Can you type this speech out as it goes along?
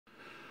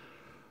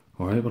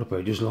Alright, what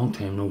about just long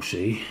time no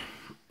see?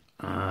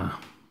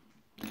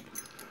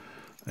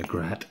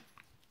 Egret.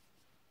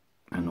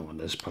 I know what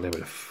it is, probably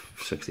about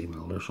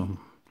 60mm or something.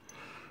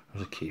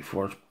 There's a key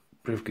for it.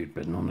 Pretty good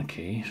bidding on the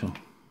key, so.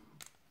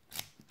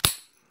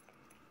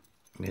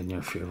 Made in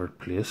your favourite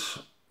place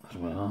as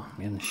well.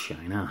 Made in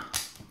China.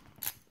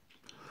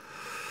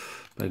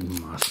 Big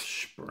massive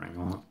spring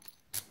on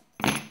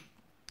it.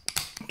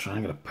 Try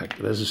and get a pick.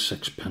 It is a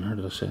 6-pinner,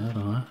 did I say that?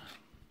 Alright.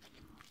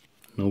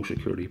 No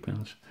security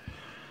pins.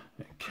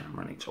 The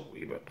camera needs a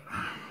wee bit.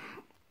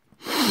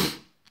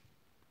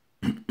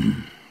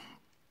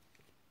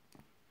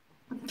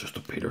 Just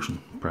a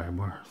Peterson pry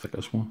bar,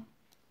 thickest one.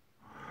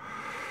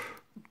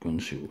 Go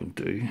and see what we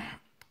can do.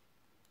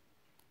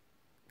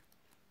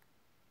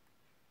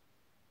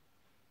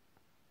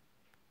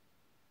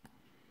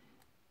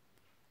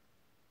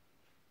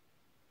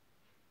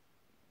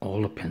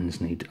 All the pins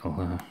need.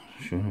 I'll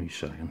show you a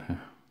second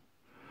here.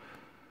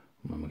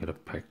 When we get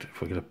it picked,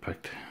 if we get it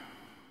picked.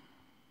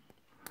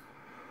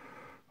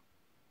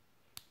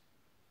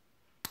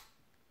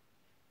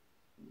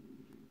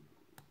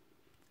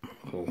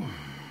 Oh.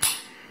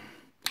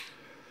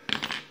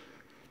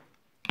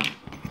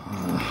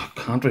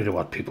 Can't read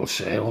what people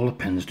say. All the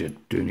pins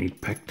do need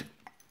picked,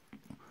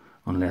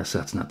 unless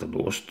that's not the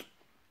lowest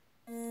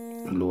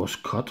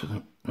cut.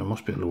 There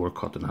must be a lower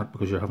cut than that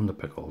because you're having to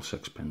pick all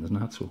 6 pins in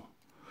that. So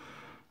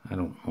I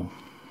don't know.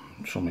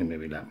 Somebody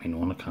maybe let me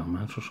know in the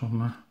comments or something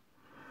there.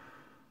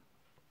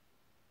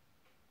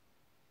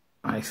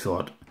 I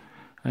thought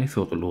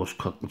the lowest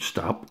cut would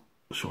stop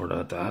sort of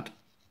at that,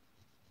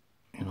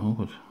 you know,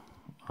 but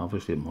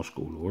obviously it must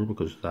go lower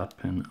because that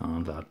pin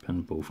and that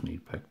pin both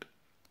need picked.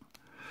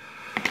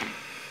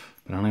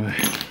 But anyway,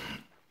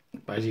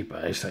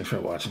 bye, thanks for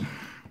watching.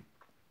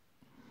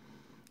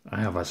 I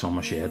have this on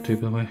my shed too,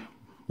 by the way.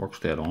 Works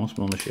dead on. It's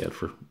been on the shed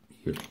for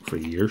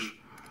years.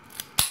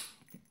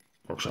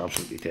 Works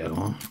absolutely dead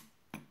on.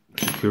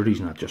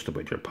 Security's not just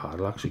about your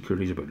padlock.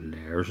 Security's about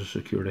layers of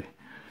security.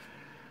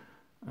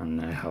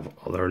 And I have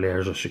other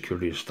layers of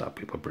security to stop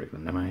people breaking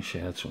into my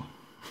shed, so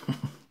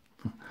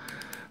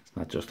it's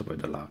not just about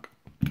the lock.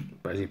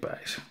 Bye.